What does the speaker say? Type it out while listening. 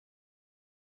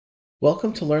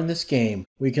Welcome to Learn This Game,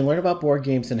 where you can learn about board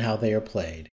games and how they are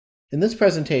played. In this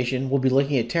presentation, we'll be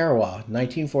looking at Tarawa,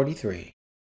 1943.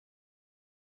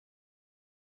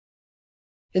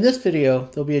 In this video,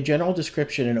 there'll be a general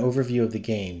description and overview of the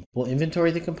game. We'll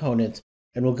inventory the components,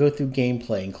 and we'll go through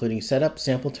gameplay, including setup,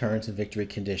 sample turns, and victory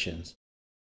conditions.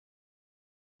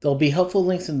 There'll be helpful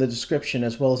links in the description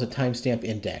as well as a timestamp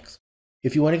index.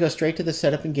 If you want to go straight to the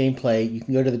setup and gameplay, you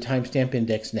can go to the timestamp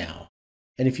index now.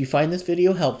 And if you find this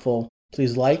video helpful,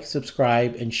 please like,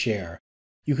 subscribe, and share.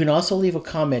 You can also leave a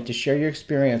comment to share your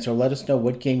experience or let us know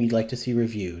what game you'd like to see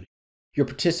reviewed. Your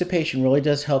participation really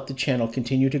does help the channel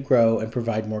continue to grow and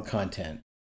provide more content.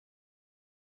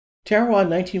 Tarawa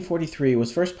 1943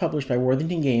 was first published by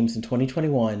Worthington Games in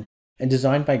 2021 and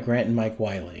designed by Grant and Mike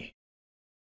Wiley.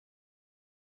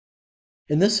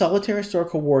 In this solitaire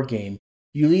historical war game,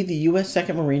 you lead the U.S.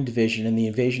 2nd Marine Division in the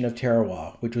invasion of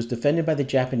Tarawa, which was defended by the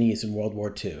Japanese in World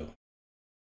War II.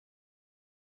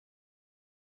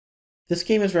 This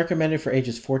game is recommended for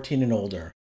ages 14 and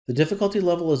older. The difficulty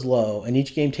level is low, and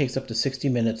each game takes up to 60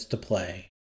 minutes to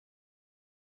play.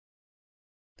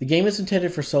 The game is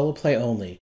intended for solo play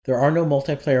only. There are no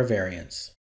multiplayer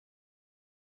variants.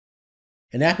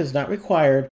 An app is not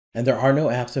required, and there are no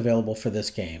apps available for this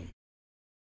game.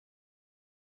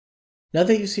 Now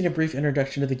that you've seen a brief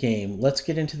introduction to the game, let's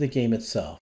get into the game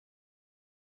itself.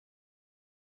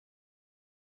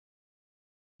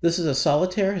 This is a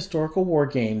solitaire historical war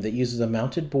game that uses a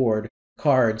mounted board,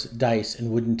 cards, dice, and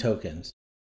wooden tokens.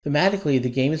 Thematically, the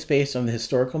game is based on the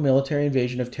historical military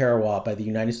invasion of Tarawa by the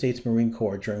United States Marine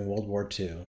Corps during World War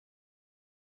II.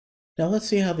 Now let's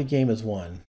see how the game is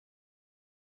won.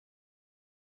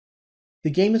 The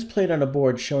game is played on a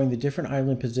board showing the different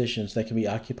island positions that can be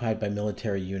occupied by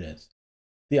military units.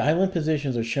 The island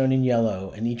positions are shown in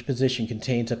yellow, and each position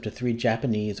contains up to 3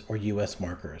 Japanese or US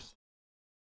markers.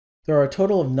 There are a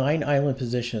total of 9 island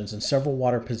positions and several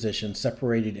water positions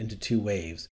separated into 2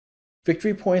 waves.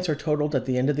 Victory points are totaled at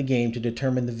the end of the game to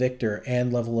determine the victor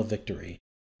and level of victory.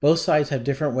 Both sides have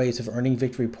different ways of earning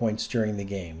victory points during the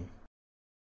game.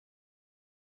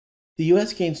 The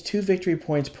US gains 2 victory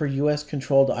points per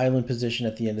US-controlled island position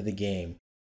at the end of the game,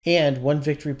 and 1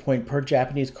 victory point per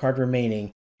Japanese card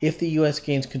remaining if the US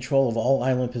gains control of all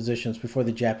island positions before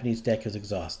the Japanese deck is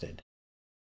exhausted.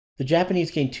 The Japanese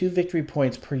gain 2 victory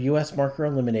points per US marker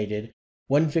eliminated,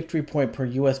 1 victory point per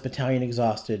US battalion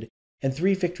exhausted, and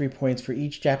 3 victory points for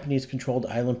each Japanese-controlled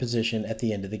island position at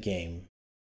the end of the game.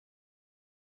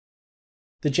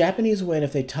 The Japanese win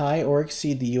if they tie or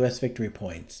exceed the US victory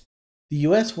points. The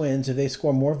US wins if they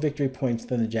score more victory points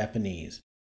than the Japanese.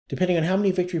 Depending on how many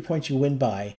victory points you win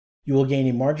by, you will gain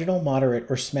a marginal, moderate,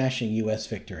 or smashing US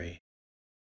victory.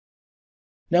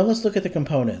 Now let's look at the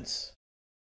components.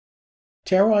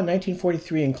 Tarawa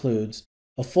 1943 includes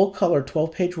a full-color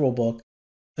 12-page rulebook,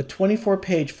 a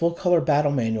 24-page full-color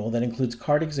battle manual that includes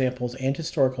card examples and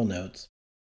historical notes,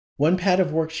 1 pad of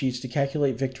worksheets to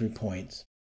calculate victory points,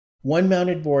 1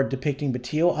 mounted board depicting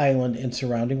Batio Island and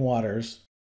surrounding waters,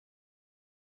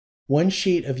 1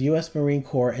 sheet of U.S. Marine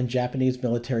Corps and Japanese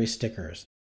military stickers.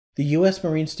 The U.S.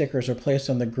 Marine stickers are placed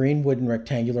on the green wooden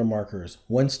rectangular markers,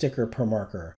 1 sticker per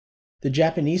marker. The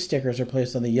Japanese stickers are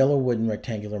placed on the yellow wooden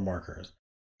rectangular markers.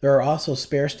 There are also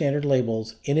spare standard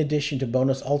labels, in addition to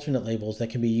bonus alternate labels that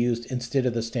can be used instead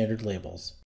of the standard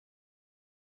labels.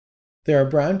 There are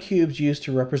brown cubes used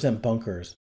to represent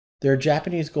bunkers. There are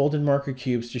Japanese golden marker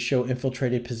cubes to show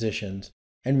infiltrated positions,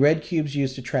 and red cubes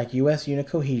used to track U.S. unit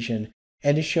cohesion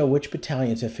and to show which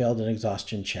battalions have failed an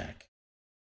exhaustion check.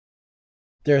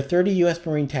 There are 30 U.S.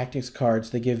 Marine Tactics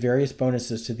cards that give various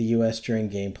bonuses to the U.S. during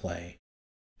gameplay.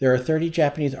 There are 30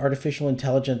 Japanese Artificial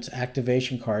Intelligence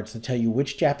activation cards that tell you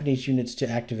which Japanese units to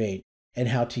activate and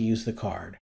how to use the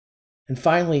card. And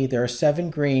finally, there are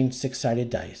 7 green 6-sided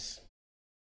dice.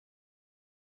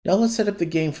 Now let's set up the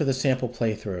game for the sample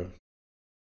playthrough.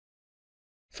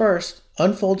 First,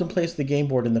 unfold and place the game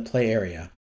board in the play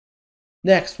area.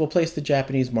 Next, we'll place the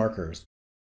Japanese markers.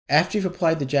 After you've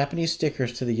applied the Japanese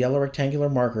stickers to the yellow rectangular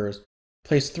markers,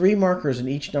 place 3 markers in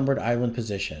each numbered island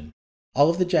position. All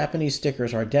of the Japanese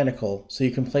stickers are identical, so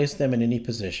you can place them in any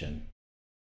position.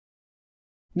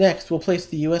 Next, we'll place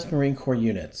the U.S. Marine Corps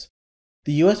units.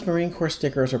 The U.S. Marine Corps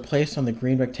stickers are placed on the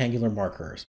green rectangular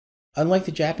markers. Unlike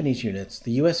the Japanese units,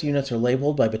 the U.S. units are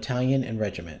labeled by battalion and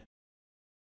regiment.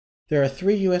 There are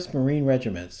 3 U.S. Marine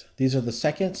regiments. These are the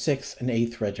 2nd, 6th, and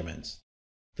 8th regiments.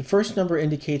 The first number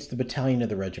indicates the battalion of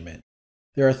the regiment.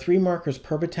 There are 3 markers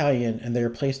per battalion, and they are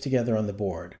placed together on the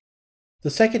board. The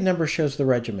second number shows the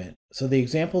regiment, so the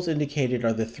examples indicated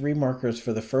are the 3 markers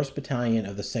for the 1st Battalion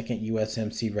of the 2nd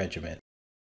USMC Regiment.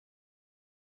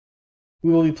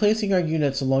 We will be placing our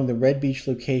units along the Red Beach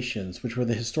locations, which were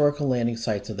the historical landing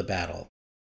sites of the battle.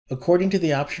 According to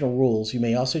the optional rules, you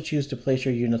may also choose to place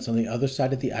your units on the other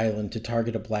side of the island to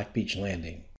target a Black Beach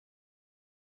landing.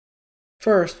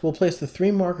 First, we'll place the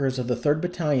 3 markers of the 3rd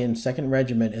Battalion, 2nd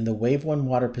Regiment in the Wave 1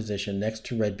 water position next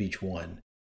to Red Beach 1.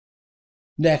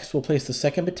 Next, we'll place the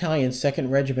 2nd Battalion,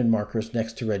 2nd Regiment markers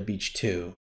next to Red Beach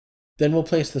 2. Then we'll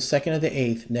place the 2nd of the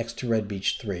 8th next to Red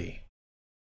Beach 3.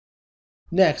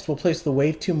 Next, we'll place the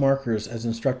Wave 2 markers as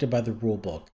instructed by the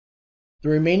rulebook. The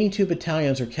remaining 2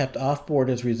 battalions are kept off board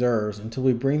as reserves until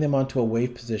we bring them onto a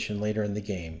wave position later in the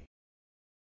game.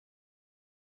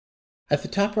 At the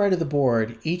top right of the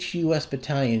board, each U.S.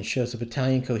 battalion shows a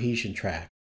battalion cohesion track.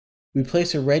 We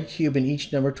place a red cube in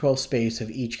each number 12 space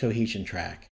of each cohesion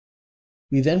track.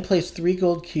 We then place 3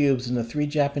 gold cubes in the 3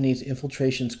 Japanese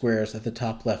infiltration squares at the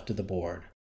top left of the board.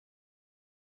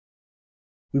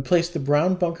 We place the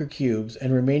brown bunker cubes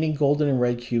and remaining golden and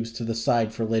red cubes to the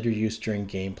side for later use during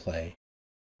gameplay.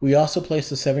 We also place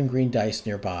the 7 green dice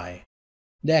nearby.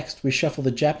 Next, we shuffle the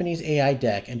Japanese AI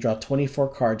deck and draw 24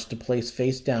 cards to place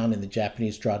face down in the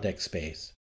Japanese draw deck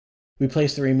space. We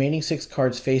place the remaining 6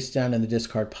 cards face down in the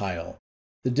discard pile.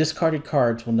 The discarded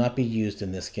cards will not be used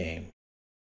in this game.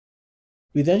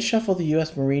 We then shuffle the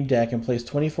U.S. Marine deck and place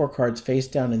 24 cards face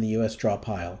down in the U.S. draw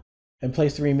pile, and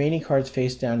place the remaining cards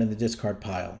face down in the discard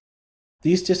pile.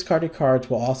 These discarded cards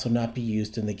will also not be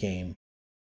used in the game.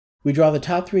 We draw the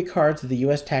top 3 cards of the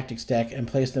U.S. Tactics deck and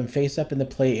place them face up in the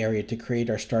play area to create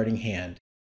our starting hand.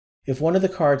 If one of the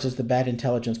cards is the Bad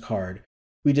Intelligence card,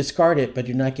 we discard it but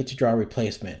do not get to draw a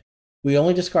replacement. We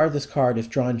only discard this card if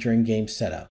drawn during game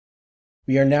setup.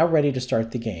 We are now ready to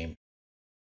start the game.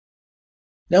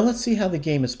 Now let's see how the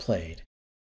game is played.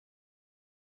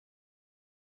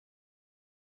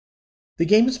 The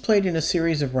game is played in a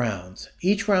series of rounds.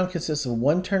 Each round consists of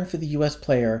 1 turn for the U.S.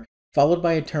 player, followed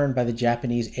by a turn by the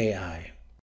Japanese AI.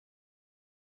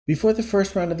 Before the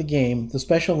first round of the game, the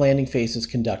special landing phase is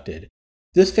conducted.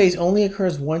 This phase only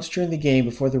occurs once during the game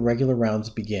before the regular rounds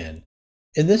begin.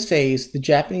 In this phase, the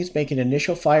Japanese make an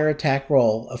initial fire attack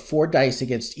roll of 4 dice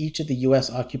against each of the U.S.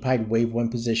 occupied Wave 1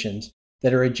 positions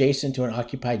that are adjacent to an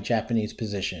occupied Japanese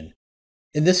position.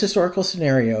 In this historical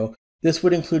scenario, this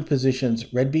would include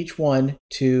positions Red Beach 1,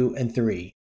 2, and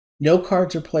 3. No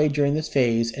cards are played during this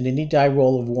phase, and any die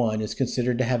roll of 1 is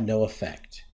considered to have no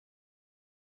effect.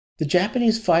 The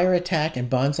Japanese fire attack and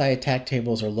banzai attack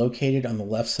tables are located on the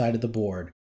left side of the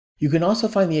board. You can also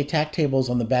find the attack tables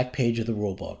on the back page of the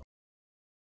rulebook.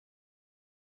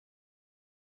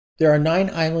 There are 9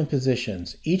 island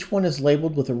positions. Each one is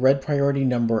labeled with a red priority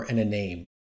number and a name.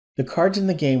 The cards in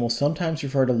the game will sometimes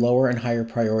refer to lower and higher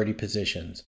priority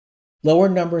positions. Lower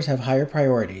numbers have higher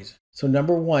priorities, so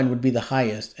number 1 would be the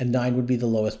highest and 9 would be the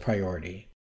lowest priority.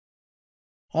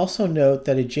 Also note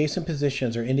that adjacent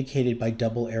positions are indicated by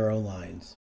double arrow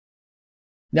lines.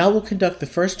 Now we'll conduct the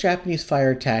first Japanese fire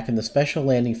attack in the special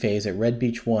landing phase at Red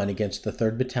Beach 1 against the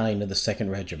 3rd Battalion of the 2nd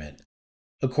Regiment.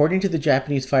 According to the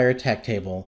Japanese fire attack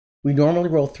table, we normally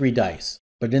roll 3 dice,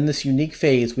 but in this unique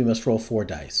phase we must roll 4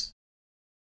 dice.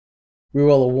 We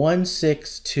roll a 1,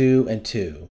 6, 2, and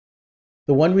 2.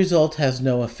 The 1 result has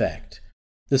no effect.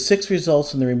 The 6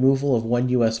 results in the removal of 1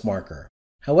 U.S. marker.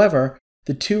 However,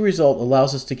 the 2 result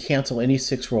allows us to cancel any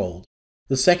 6 rolled.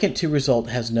 The second 2 result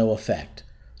has no effect.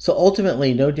 So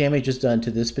ultimately, no damage is done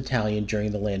to this battalion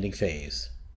during the landing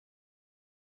phase.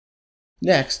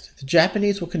 Next, the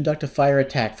Japanese will conduct a fire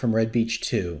attack from Red Beach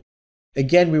 2.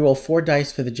 Again, we roll 4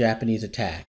 dice for the Japanese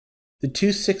attack. The 2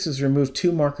 6s remove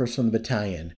 2 markers from the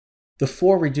battalion. The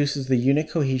 4 reduces the unit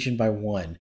cohesion by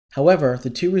 1. However, the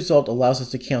 2 result allows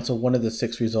us to cancel one of the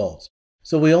 6 results,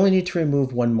 so we only need to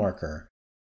remove 1 marker.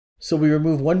 So we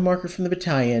remove 1 marker from the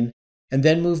battalion, and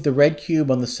then move the red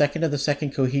cube on the 2nd of the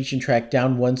 2nd cohesion track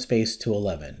down 1 space to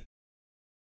 11.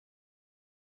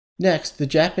 Next, the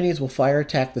Japanese will fire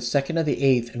attack the 2nd of the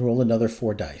 8th and roll another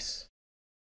 4 dice.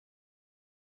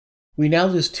 We now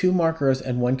lose 2 markers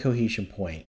and 1 cohesion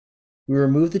point. We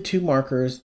remove the 2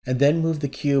 markers, and then move the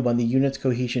cube on the unit's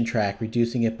cohesion track,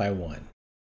 reducing it by 1.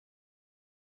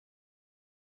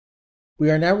 We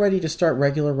are now ready to start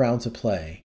regular rounds of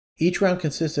play. Each round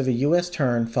consists of a U.S.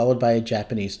 turn followed by a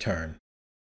Japanese turn.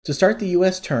 To start the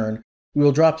U.S. turn, we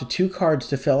will draw up to 2 cards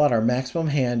to fill out our maximum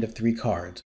hand of 3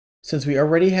 cards. Since we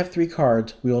already have 3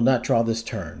 cards, we will not draw this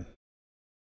turn.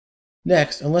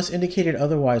 Next, unless indicated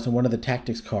otherwise on one of the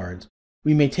tactics cards,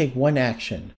 we may take 1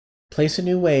 action: place a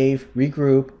new wave,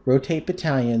 regroup, rotate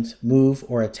battalions, move,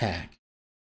 or attack.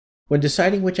 When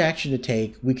deciding which action to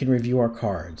take, we can review our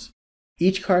cards.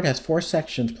 Each card has 4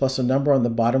 sections plus a number on the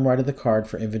bottom right of the card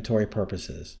for inventory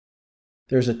purposes.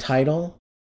 There's a title,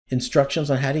 instructions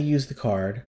on how to use the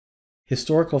card,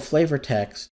 historical flavor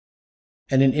text,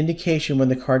 and an indication when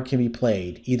the card can be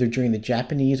played, either during the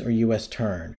Japanese or US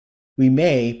turn. We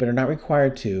may, but are not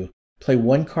required to, play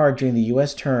one card during the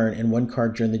US turn and one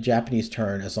card during the Japanese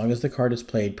turn as long as the card is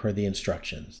played per the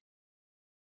instructions.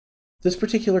 This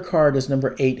particular card is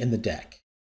number 8 in the deck.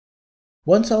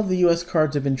 Once all of the US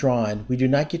cards have been drawn, we do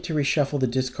not get to reshuffle the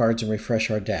discards and refresh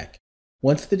our deck.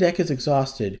 Once the deck is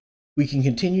exhausted, we can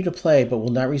continue to play but will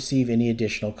not receive any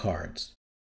additional cards.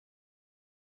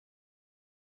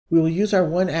 We will use our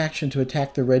one action to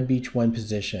attack the Red Beach 1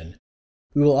 position.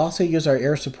 We will also use our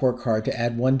air support card to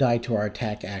add 1 die to our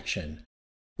attack action.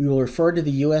 We will refer to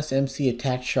the USMC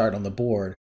attack chart on the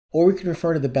board, or we can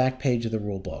refer to the back page of the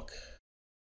rulebook.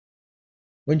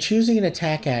 When choosing an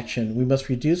attack action, we must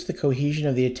reduce the cohesion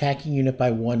of the attacking unit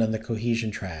by 1 on the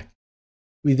cohesion track.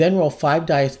 We then roll 5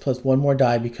 dice plus 1 more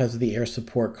die because of the air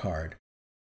support card.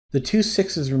 The 2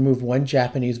 6s remove 1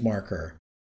 Japanese marker.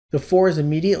 The 4 is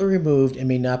immediately removed and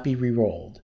may not be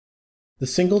re-rolled. The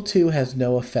single 2 has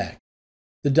no effect.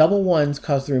 The double 1s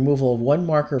cause the removal of 1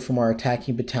 marker from our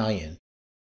attacking battalion.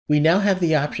 We now have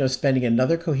the option of spending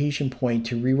another cohesion point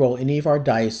to re-roll any of our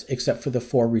dice except for the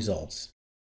 4 results.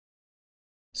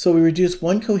 So we reduce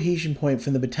 1 cohesion point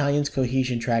from the battalion's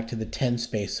cohesion track to the 10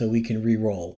 space so we can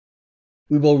re-roll.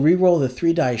 We will re-roll the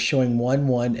 3 dice showing 1,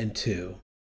 1, and 2.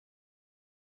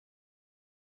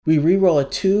 We re-roll a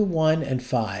 2, 1, and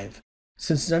 5.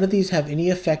 Since none of these have any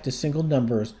effect as single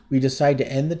numbers, we decide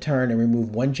to end the turn and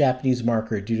remove 1 Japanese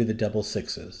marker due to the double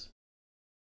 6s.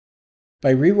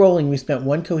 By re-rolling, we spent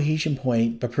 1 cohesion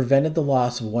point but prevented the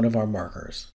loss of 1 of our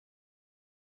markers.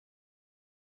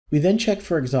 We then check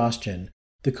for exhaustion.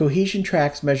 The cohesion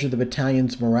tracks measure the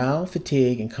battalion's morale,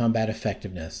 fatigue, and combat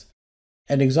effectiveness.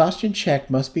 An exhaustion check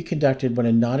must be conducted when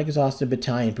a non-exhausted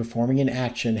battalion performing an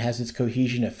action has its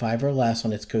cohesion at 5 or less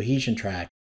on its cohesion track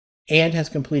and has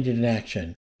completed an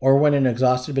action, or when an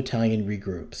exhausted battalion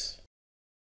regroups.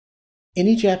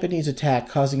 Any Japanese attack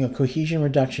causing a cohesion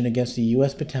reduction against a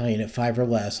US battalion at 5 or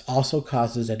less also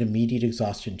causes an immediate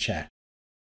exhaustion check.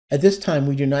 At this time,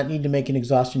 we do not need to make an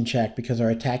exhaustion check because our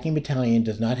attacking battalion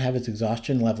does not have its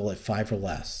exhaustion level at 5 or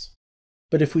less.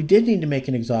 But if we did need to make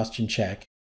an exhaustion check,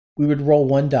 we would roll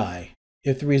 1 die.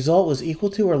 If the result was equal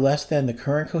to or less than the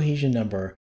current cohesion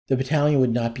number, the battalion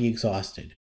would not be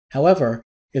exhausted. However,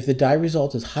 if the die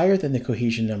result is higher than the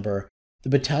cohesion number, the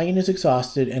battalion is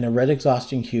exhausted and a red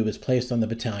exhaustion cube is placed on the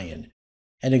battalion.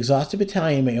 An exhausted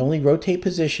battalion may only rotate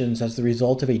positions as the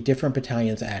result of a different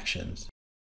battalion's actions.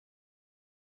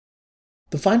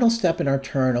 The final step in our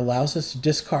turn allows us to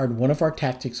discard 1 of our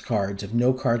tactics cards if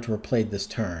no cards were played this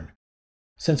turn.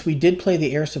 Since we did play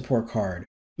the air support card,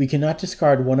 we cannot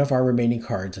discard 1 of our remaining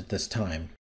cards at this time.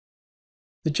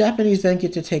 The Japanese then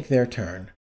get to take their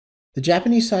turn. The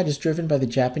Japanese side is driven by the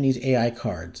Japanese AI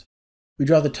cards. We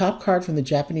draw the top card from the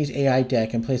Japanese AI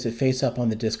deck and place it face up on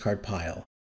the discard pile.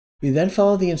 We then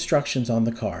follow the instructions on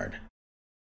the card.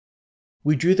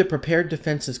 We drew the Prepared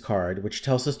Defenses card, which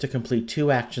tells us to complete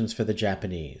 2 actions for the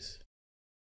Japanese.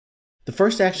 The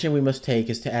first action we must take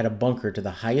is to add a bunker to the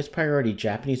highest priority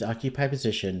Japanese occupied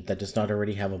position that does not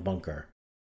already have a bunker.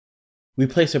 We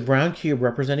place a brown cube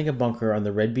representing a bunker on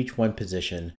the Red Beach 1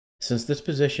 position, since this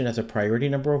position has a priority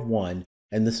number of 1,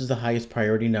 and this is the highest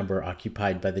priority number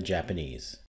occupied by the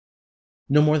Japanese.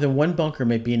 No more than 1 bunker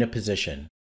may be in a position.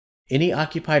 Any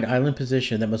occupied island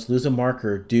position that must lose a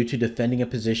marker due to defending a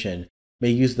position may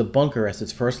use the bunker as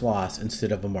its first loss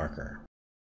instead of a marker.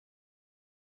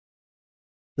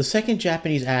 The second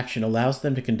Japanese action allows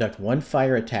them to conduct 1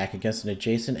 fire attack against an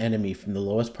adjacent enemy from the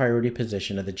lowest priority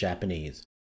position of the Japanese.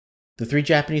 The 3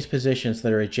 Japanese positions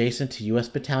that are adjacent to US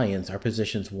battalions are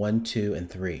positions 1, 2, and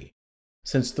 3.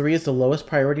 Since 3 is the lowest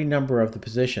priority number of the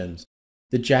positions,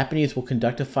 the Japanese will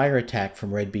conduct a fire attack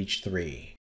from Red Beach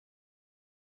 3.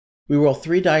 We roll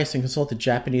 3 dice and consult the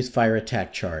Japanese fire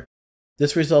attack chart.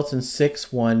 This results in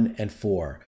 6, 1, and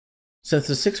 4. Since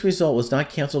the 6 result was not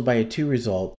cancelled by a 2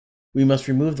 result, we must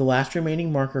remove the last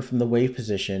remaining marker from the wave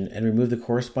position and remove the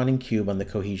corresponding cube on the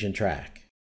cohesion track.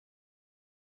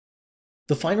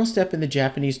 The final step in the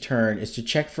Japanese turn is to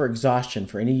check for exhaustion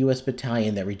for any US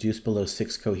battalion that reduced below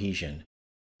 6 cohesion.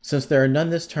 Since there are none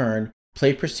this turn,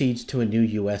 play proceeds to a new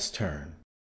US turn.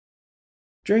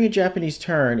 During a Japanese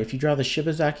turn, if you draw the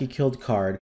Shibazaki killed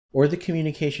card or the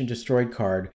communication destroyed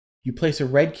card, you place a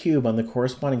red cube on the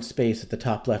corresponding space at the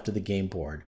top left of the game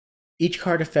board. Each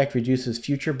card effect reduces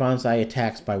future banzai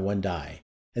attacks by 1 die,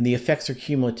 and the effects are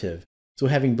cumulative, so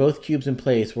having both cubes in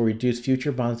place will reduce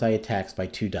future banzai attacks by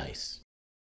 2 dice.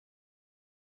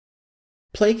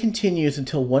 Play continues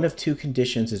until one of 2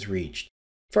 conditions is reached.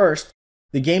 First,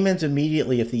 The game ends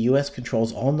immediately if the US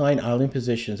controls all 9 island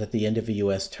positions at the end of a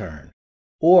US turn.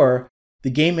 Or, the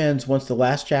game ends once the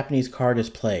last Japanese card is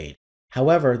played.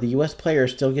 However, the US player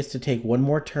still gets to take one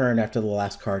more turn after the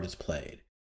last card is played.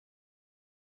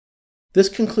 This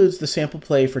concludes the sample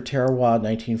play for Tarawa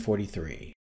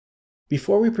 1943.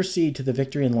 Before we proceed to the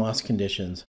victory and loss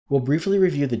conditions, we'll briefly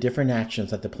review the different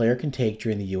actions that the player can take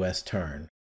during the US turn.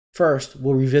 First,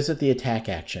 we'll revisit the attack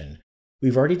action.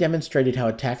 We've already demonstrated how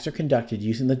attacks are conducted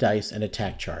using the dice and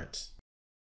attack charts.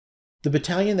 The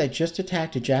battalion that just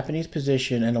attacked a Japanese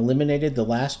position and eliminated the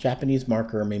last Japanese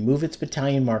marker may move its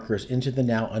battalion markers into the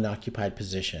now unoccupied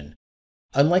position.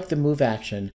 Unlike the move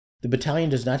action, the battalion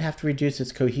does not have to reduce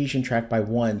its cohesion track by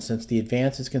 1 since the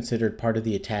advance is considered part of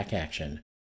the attack action.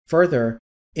 Further,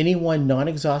 any one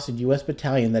non-exhausted U.S.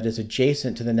 battalion that is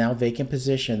adjacent to the now vacant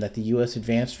position that the U.S.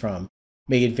 advanced from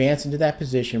may advance into that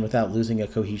position without losing a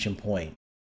cohesion point.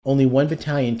 Only one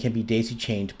battalion can be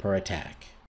daisy-chained per attack.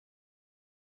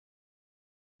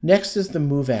 Next is the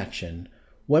move action.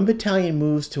 One battalion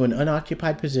moves to an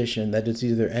unoccupied position that is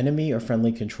either enemy or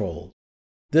friendly controlled.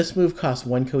 This move costs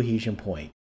 1 cohesion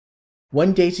point.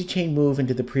 One daisy chain move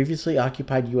into the previously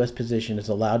occupied U.S. position is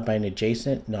allowed by an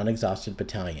adjacent, non-exhausted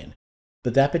battalion,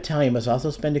 but that battalion must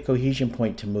also spend a cohesion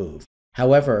point to move.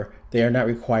 However, they are not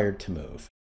required to move.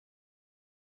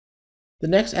 The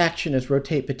next action is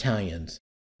rotate battalions.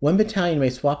 One battalion may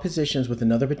swap positions with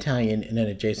another battalion in an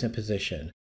adjacent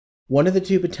position. One of the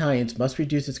 2 battalions must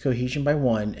reduce its cohesion by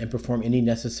 1 and perform any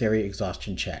necessary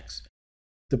exhaustion checks.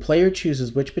 The player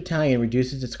chooses which battalion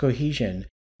reduces its cohesion,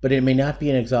 but it may not be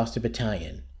an exhausted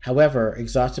battalion. However,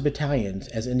 exhausted battalions,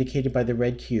 as indicated by the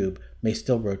red cube, may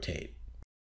still rotate.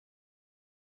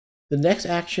 The next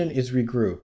action is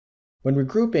regroup. When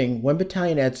regrouping, one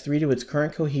battalion adds 3 to its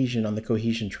current cohesion on the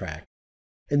cohesion track.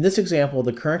 In this example,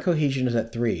 the current cohesion is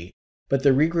at 3, but the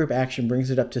regroup action brings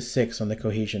it up to 6 on the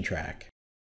cohesion track.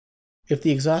 If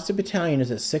the exhausted battalion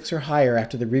is at 6 or higher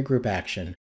after the regroup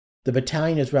action, the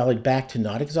battalion is rallied back to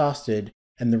not exhausted,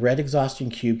 and the red exhaustion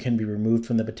cube can be removed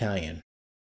from the battalion.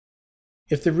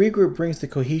 If the regroup brings the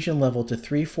cohesion level to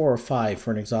 3, 4, or 5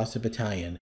 for an exhausted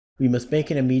battalion, we must make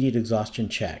an immediate exhaustion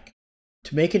check.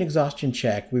 To make an exhaustion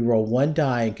check, we roll 1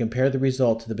 die and compare the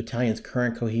result to the battalion's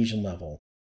current cohesion level.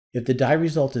 If the die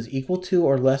result is equal to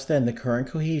or less than the current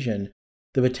cohesion,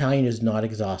 the battalion is not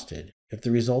exhausted. If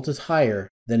the result is higher,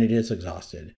 then it is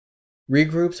exhausted.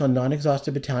 Regroups on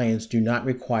non-exhausted battalions do not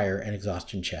require an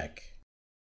exhaustion check.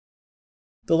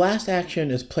 The last action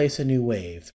is place a new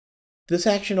wave. This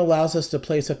action allows us to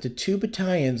place up to 2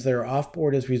 battalions that are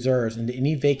off-board as reserves into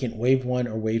any vacant Wave 1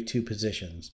 or Wave 2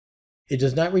 positions. It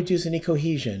does not reduce any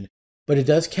cohesion, but it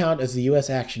does count as the U.S.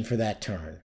 action for that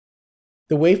turn.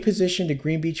 The wave position to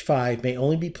Green Beach 5 may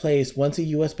only be placed once a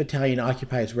U.S. battalion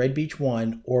occupies Red Beach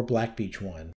 1 or Black Beach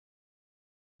 1.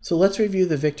 So let's review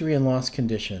the victory and loss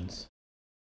conditions.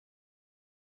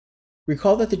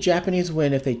 Recall that the Japanese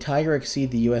win if they tie or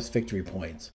exceed the U.S. victory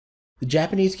points. The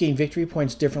Japanese gain victory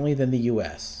points differently than the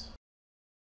U.S.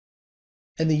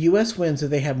 And the U.S. wins if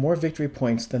they have more victory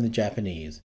points than the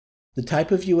Japanese. The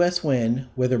type of U.S. win,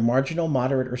 whether marginal,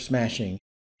 moderate, or smashing,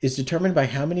 is determined by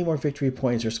how many more victory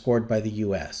points are scored by the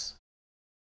U.S.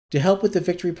 To help with the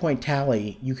victory point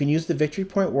tally, you can use the victory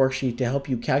point worksheet to help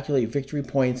you calculate victory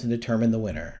points and determine the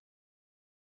winner.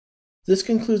 This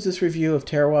concludes this review of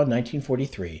Tarawa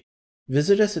 1943.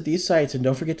 Visit us at these sites and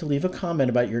don't forget to leave a comment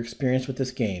about your experience with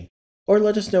this game, or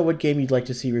let us know what game you'd like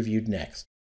to see reviewed next.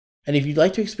 And if you'd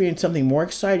like to experience something more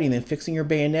exciting than fixing your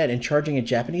bayonet and charging a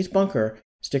Japanese bunker,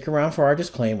 stick around for our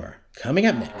disclaimer. Coming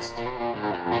up next.